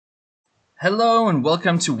Hello and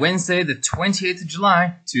welcome to Wednesday the 28th of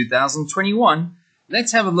July 2021.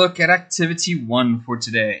 Let's have a look at activity 1 for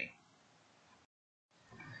today.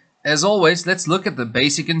 As always, let's look at the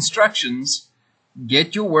basic instructions.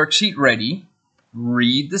 Get your worksheet ready,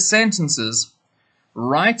 read the sentences,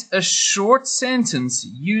 write a short sentence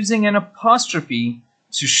using an apostrophe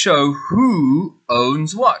to show who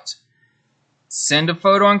owns what. Send a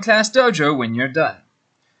photo on Class Dojo when you're done.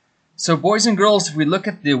 So boys and girls, if we look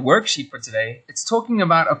at the worksheet for today, it's talking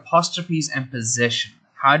about apostrophes and possession.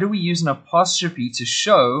 How do we use an apostrophe to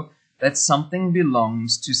show that something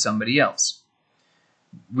belongs to somebody else?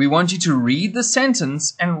 We want you to read the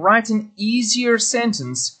sentence and write an easier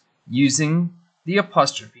sentence using the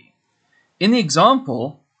apostrophe. In the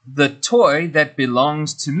example, the toy that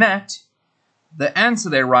belongs to Matt, the answer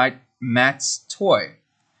they write, Matt's toy.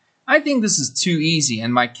 I think this is too easy,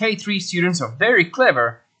 and my K3 students are very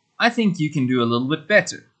clever. I think you can do a little bit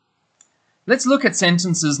better. Let's look at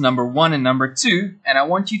sentences number 1 and number 2, and I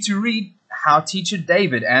want you to read how Teacher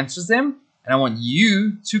David answers them, and I want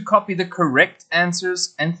you to copy the correct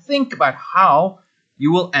answers and think about how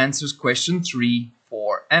you will answer question 3,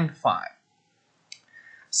 4, and 5.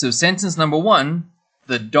 So sentence number 1,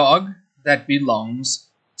 the dog that belongs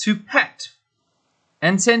to Pat.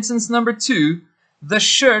 And sentence number 2, the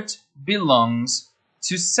shirt belongs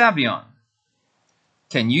to Savion.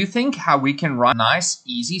 Can you think how we can write a nice,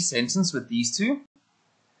 easy sentence with these two?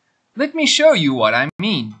 Let me show you what I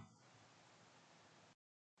mean.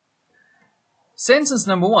 Sentence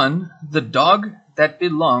number 1, the dog that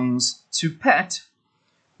belongs to Pat.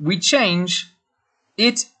 We change,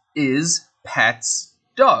 it is Pat's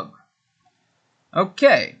dog.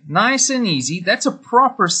 Okay, nice and easy. That's a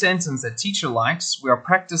proper sentence that teacher likes. We are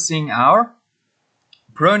practicing our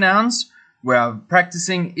pronouns. We are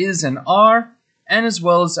practicing is and are, and as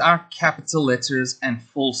well as our capital letters and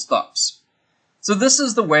full stops. So this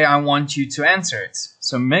is the way I want you to answer it.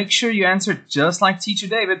 So make sure you answer it just like Teacher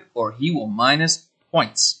David, or he will minus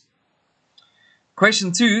points.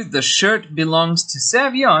 Question 2, the shirt belongs to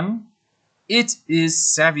Savion. It is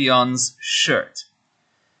Savion's shirt.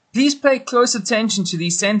 Please pay close attention to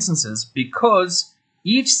these sentences because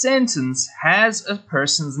each sentence has a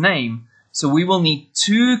person's name. So we will need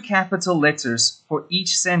 2 capital letters for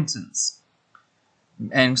each sentence.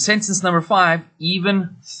 And sentence number 5,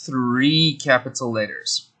 even 3 capital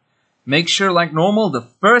letters. Make sure, like normal, the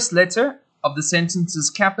first letter of the sentence is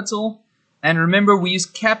capital. And remember, we use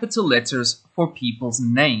capital letters for people's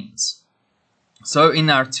names. So in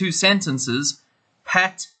our 2 sentences,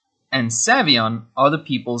 Pat and Savion are the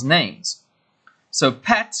people's names. So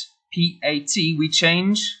Pat, P-A-T,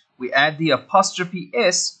 we add the apostrophe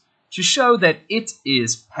S to show that it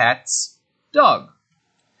is Pat's dog.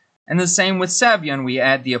 And the same with Savion, we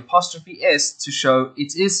add the apostrophe S to show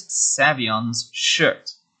it is Savion's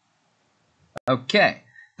shirt. Okay,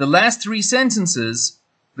 the last 3 sentences,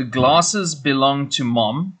 the glasses belong to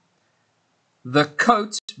Mom, the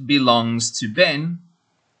coat belongs to Ben,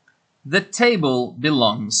 the table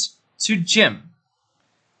belongs to Jim.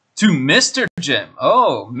 To Mr. Jim.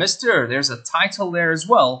 Oh, Mr. There's a title there as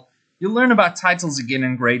well. You'll learn about titles again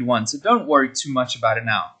in grade 1, so don't worry too much about it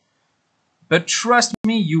now. But trust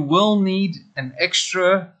me, you will need an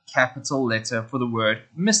extra capital letter for the word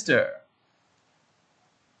Mr.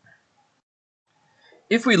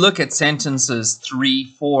 If we look at sentences 3,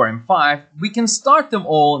 4, and 5, we can start them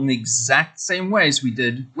all in the exact same way as we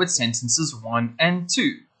did with sentences 1 and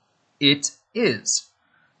 2. It is.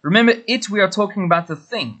 Remember, it, we are talking about the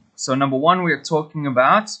thing. So number 1, we are talking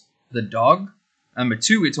about the dog. Number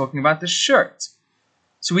 2, we're talking about the shirt.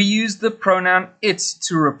 So we use the pronoun it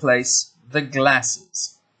to replace the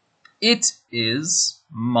glasses. It is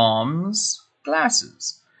Mom's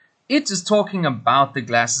glasses. It is talking about the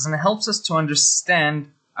glasses and it helps us to understand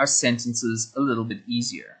our sentences a little bit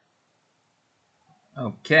easier.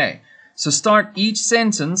 Okay, so start each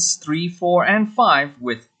sentence, 3, 4, and 5,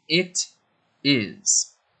 with it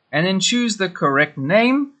is. And then choose the correct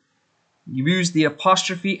name. You use the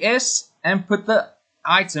apostrophe S and put the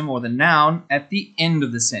item or the noun at the end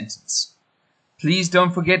of the sentence. Please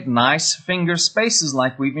don't forget nice finger spaces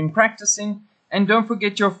like we've been practicing, and don't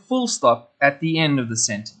forget your full stop at the end of the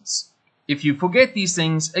sentence. If you forget these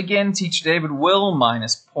things, again, Teacher David will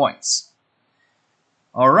minus points.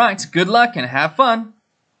 Alright, good luck and have fun!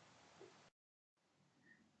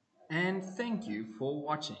 And thank you for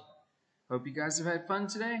watching. Hope you guys have had fun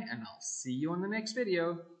today, and I'll see you on the next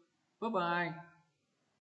video. Bye-bye!